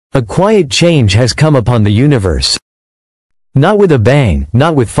A quiet change has come upon the universe. Not with a bang,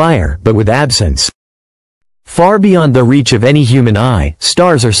 not with fire, but with absence. Far beyond the reach of any human eye,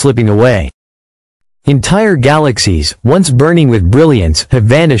 stars are slipping away. Entire galaxies, once burning with brilliance, have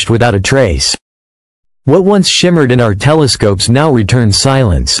vanished without a trace. What once shimmered in our telescopes now returns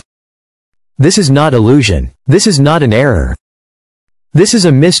silence. This is not illusion. This is not an error. This is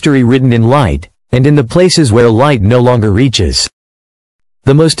a mystery written in light, and in the places where light no longer reaches.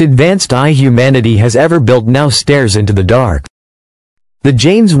 The most advanced eye humanity has ever built now stares into the dark. The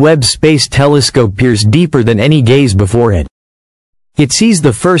James Webb Space Telescope peers deeper than any gaze before it. It sees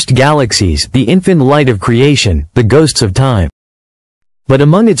the first galaxies, the infant light of creation, the ghosts of time. But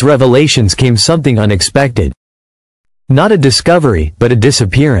among its revelations came something unexpected. Not a discovery, but a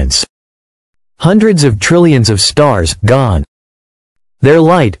disappearance. Hundreds of trillions of stars, gone. Their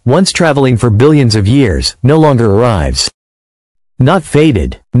light, once traveling for billions of years, no longer arrives. Not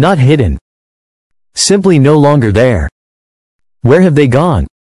faded, not hidden. Simply no longer there. Where have they gone?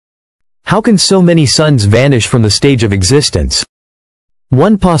 How can so many suns vanish from the stage of existence?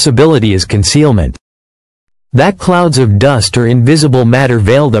 One possibility is concealment. That clouds of dust or invisible matter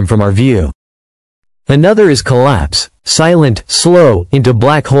veil them from our view. Another is collapse, silent, slow, into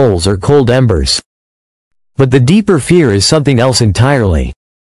black holes or cold embers. But the deeper fear is something else entirely.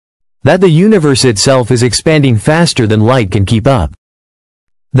 That the universe itself is expanding faster than light can keep up.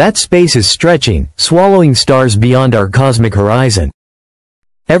 That space is stretching, swallowing stars beyond our cosmic horizon.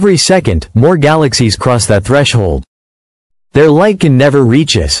 Every second, more galaxies cross that threshold. Their light can never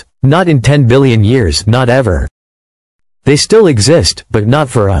reach us, not in 10 billion years, not ever. They still exist, but not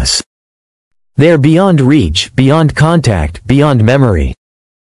for us. They are beyond reach, beyond contact, beyond memory.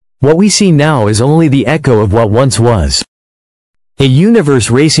 What we see now is only the echo of what once was. A universe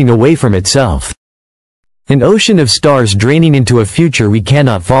racing away from itself. An ocean of stars draining into a future we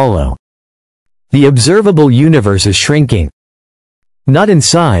cannot follow. The observable universe is shrinking. Not in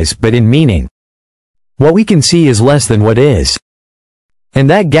size, but in meaning. What we can see is less than what is. And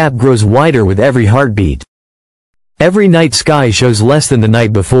that gap grows wider with every heartbeat. Every night sky shows less than the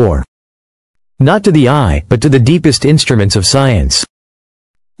night before. Not to the eye, but to the deepest instruments of science.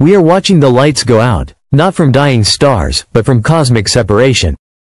 We are watching the lights go out, not from dying stars, but from cosmic separation.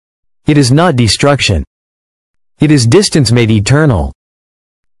 It is not destruction. It is distance made eternal.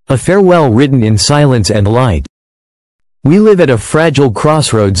 A farewell written in silence and light. We live at a fragile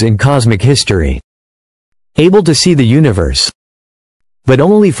crossroads in cosmic history. Able to see the universe. But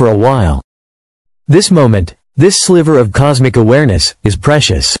only for a while. This moment, this sliver of cosmic awareness, is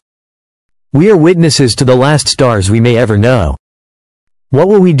precious. We are witnesses to the last stars we may ever know. What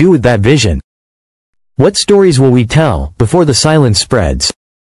will we do with that vision? What stories will we tell, before the silence spreads?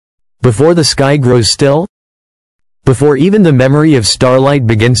 Before the sky grows still? Before even the memory of starlight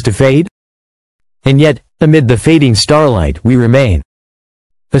begins to fade? And yet, amid the fading starlight, we remain.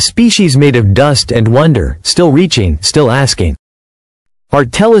 A species made of dust and wonder, still reaching, still asking. Our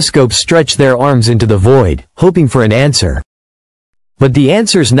telescopes stretch their arms into the void, hoping for an answer. But the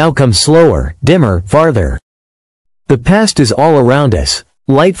answers now come slower, dimmer, farther. The past is all around us,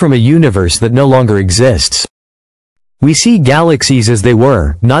 light from a universe that no longer exists. We see galaxies as they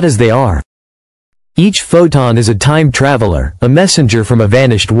were, not as they are. Each photon is a time traveler, a messenger from a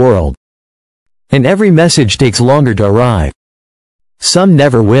vanished world. And every message takes longer to arrive. Some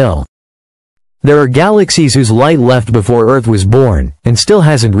never will. There are galaxies whose light left before Earth was born, and still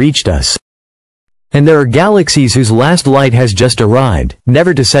hasn't reached us. And there are galaxies whose last light has just arrived,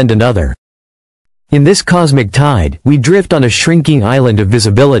 never to send another. In this cosmic tide, we drift on a shrinking island of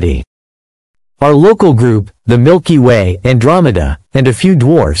visibility. Our local group, the Milky Way, Andromeda, and a few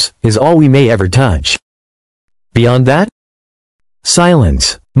dwarfs, is all we may ever touch. Beyond that?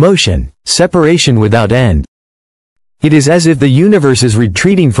 Silence, motion, separation without end. It is as if the universe is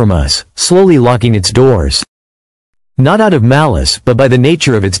retreating from us, slowly locking its doors. Not out of malice, but by the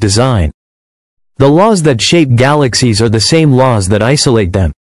nature of its design. The laws that shape galaxies are the same laws that isolate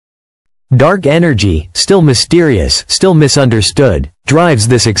them. Dark energy, still mysterious, still misunderstood, drives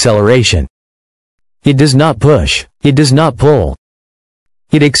this acceleration. It does not push. It does not pull.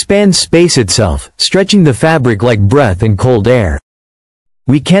 It expands space itself, stretching the fabric like breath in cold air.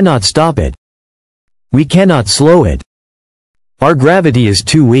 We cannot stop it. We cannot slow it. Our gravity is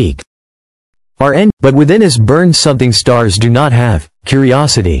too weak. But within us burns something stars do not have,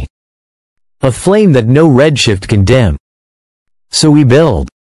 curiosity. A flame that no redshift can dim. So we build.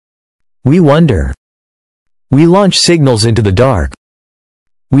 We wonder. We launch signals into the dark.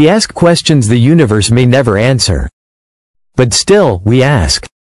 We ask questions the universe may never answer. But still, we ask.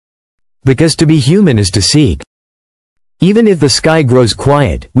 Because to be human is to seek. Even if the sky grows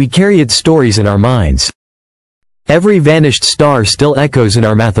quiet, we carry its stories in our minds. Every vanished star still echoes in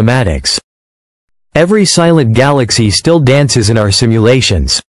our mathematics. Every silent galaxy still dances in our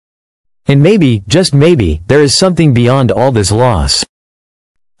simulations. And maybe, just maybe, there is something beyond all this loss.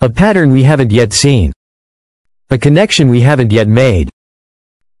 A pattern we haven't yet seen. A connection we haven't yet made.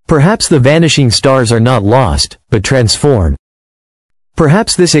 Perhaps the vanishing stars are not lost, but transformed.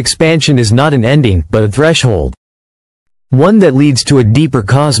 Perhaps this expansion is not an ending, but a threshold. One that leads to a deeper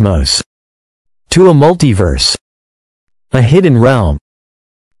cosmos. To a multiverse. A hidden realm.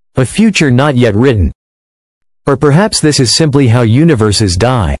 A future not yet written. Or perhaps this is simply how universes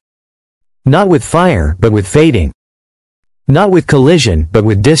die. Not with fire, but with fading. Not with collision, but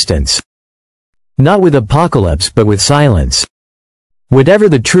with distance. Not with apocalypse, but with silence. Whatever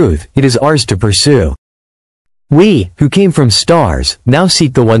the truth, it is ours to pursue. We, who came from stars, now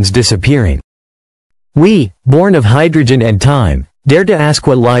seek the ones disappearing. We, born of hydrogen and time, dare to ask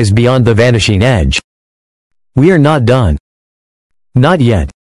what lies beyond the vanishing edge. We are not done. Not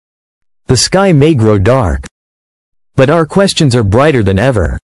yet. The sky may grow dark. But our questions are brighter than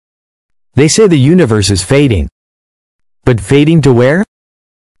ever. They say the universe is fading. But fading to where?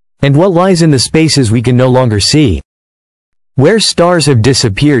 And what lies in the spaces we can no longer see? Where stars have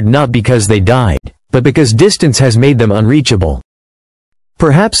disappeared not because they died, but because distance has made them unreachable.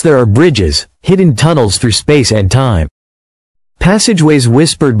 Perhaps there are bridges, hidden tunnels through space and time. Passageways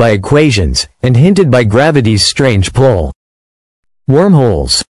whispered by equations, and hinted by gravity's strange pull.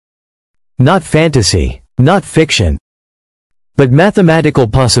 Wormholes. Not fantasy, not fiction. But mathematical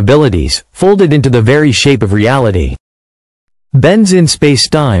possibilities, folded into the very shape of reality. Bends in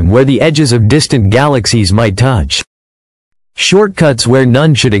space-time where the edges of distant galaxies might touch. Shortcuts where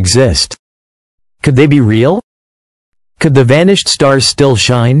none should exist. Could they be real? Could the vanished stars still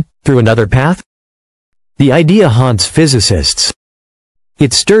shine, through another path? The idea haunts physicists.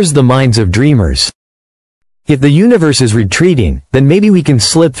 It stirs the minds of dreamers. If the universe is retreating, then maybe we can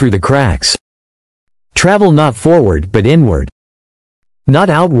slip through the cracks. Travel not forward, but inward. Not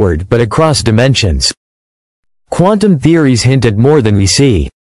outward, but across dimensions. Quantum theories hint at more than we see.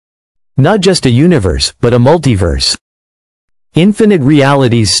 Not just a universe, but a multiverse. Infinite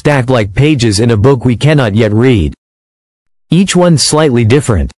realities stacked like pages in a book we cannot yet read. Each one slightly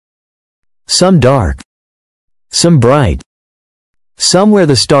different. Some dark. Some bright. Some where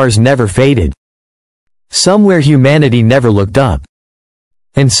the stars never faded. Some where humanity never looked up.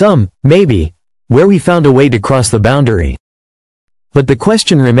 And some, maybe, where we found a way to cross the boundary. But the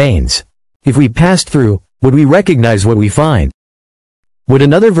question remains, if we passed through, would we recognize what we find? Would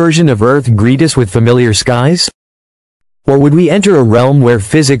another version of Earth greet us with familiar skies? Or would we enter a realm where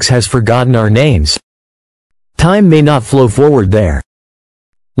physics has forgotten our names? Time may not flow forward there.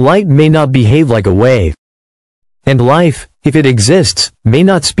 Light may not behave like a wave. And life, if it exists, may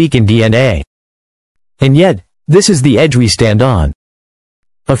not speak in DNA. And yet, this is the edge we stand on.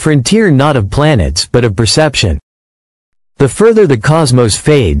 A frontier not of planets but of perception. The further the cosmos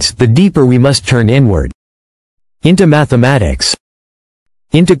fades, the deeper we must turn inward. Into mathematics.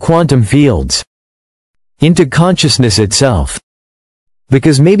 Into quantum fields. Into consciousness itself.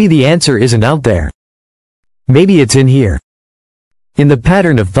 Because maybe the answer isn't out there. Maybe it's in here. In the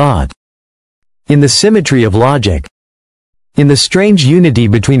pattern of thought. In the symmetry of logic. In the strange unity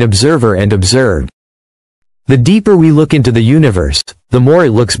between observer and observed. The deeper we look into the universe, the more it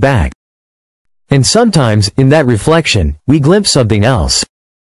looks back. And sometimes, in that reflection, we glimpse something else.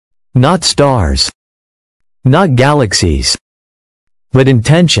 Not stars. Not galaxies. But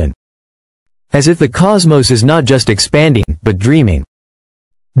intention. As if the cosmos is not just expanding, but dreaming.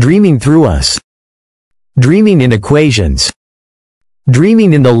 Dreaming through us. Dreaming in equations.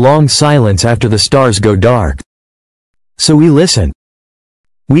 Dreaming in the long silence after the stars go dark. So we listen.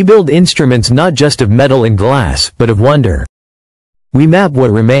 We build instruments not just of metal and glass, but of wonder. We map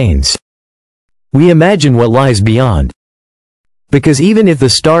what remains. We imagine what lies beyond. Because even if the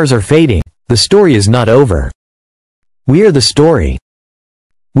stars are fading, the story is not over. We are the story.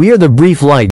 We are the brief light